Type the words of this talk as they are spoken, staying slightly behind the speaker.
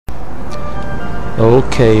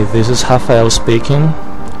Okay, this is Rafael speaking.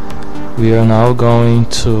 We are now going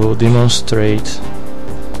to demonstrate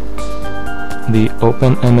the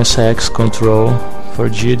OpenMSXControl for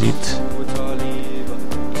Gedit.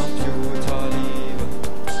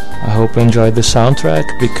 I hope you enjoyed the soundtrack,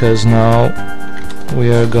 because now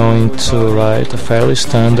we are going to write a fairly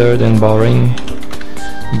standard and boring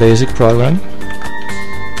basic program.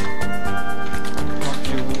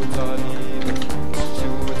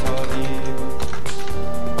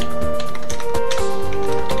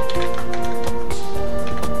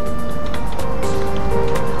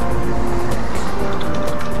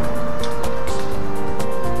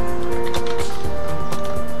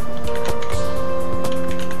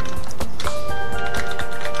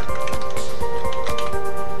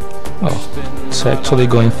 It's actually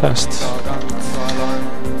going fast.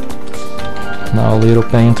 Now a little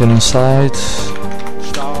painting inside,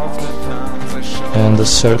 and the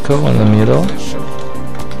circle in the middle.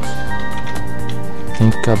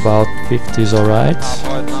 Think about 50 is alright.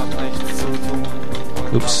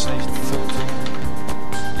 Oops.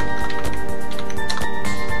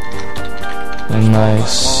 A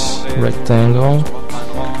nice rectangle.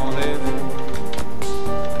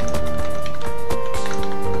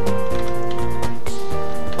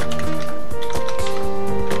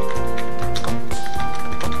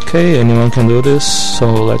 Okay, anyone can do this,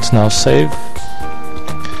 so let's now save.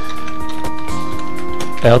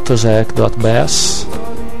 altazec.bas.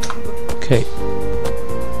 Okay.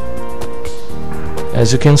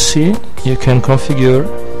 As you can see, you can configure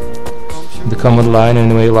the command line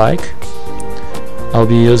any way you like. I'll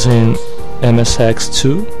be using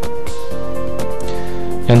MSX2,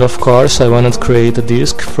 and of course I wanted to create a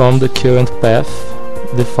disk from the current path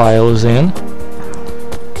the file is in.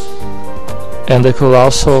 And I could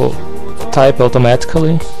also type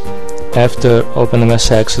automatically after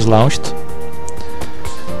OpenMSX is launched,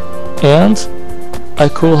 and I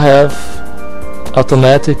could have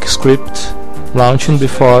automatic script launching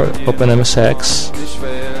before OpenMSX,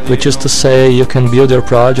 which is to say you can build your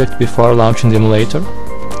project before launching the emulator,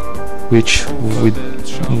 which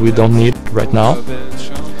we don't need right now.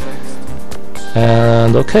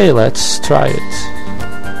 And okay, let's try it.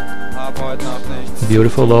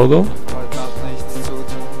 Beautiful logo.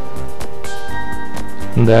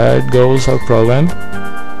 And there it goes, our program.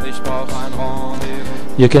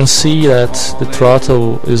 You can see that the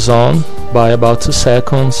throttle is on by about 2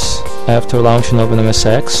 seconds after launching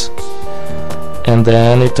OpenMSX, and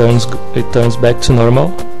then it turns back to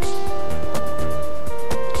normal.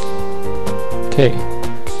 Okay.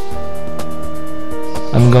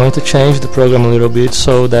 I'm going to change the program a little bit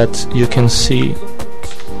so that you can see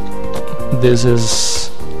this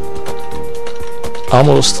is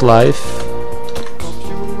almost live.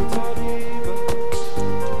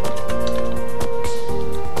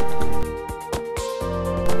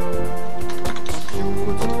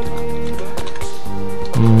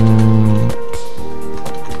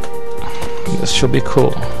 This should be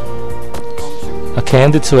cool. A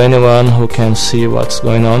candy to anyone who can see what's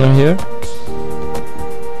going on in here.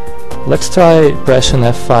 Let's try pressing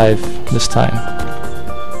F5 this time.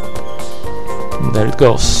 There it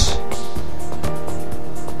goes.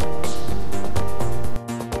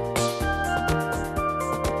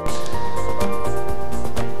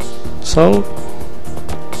 So,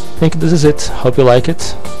 I think this is it. Hope you like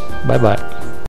it. Bye bye.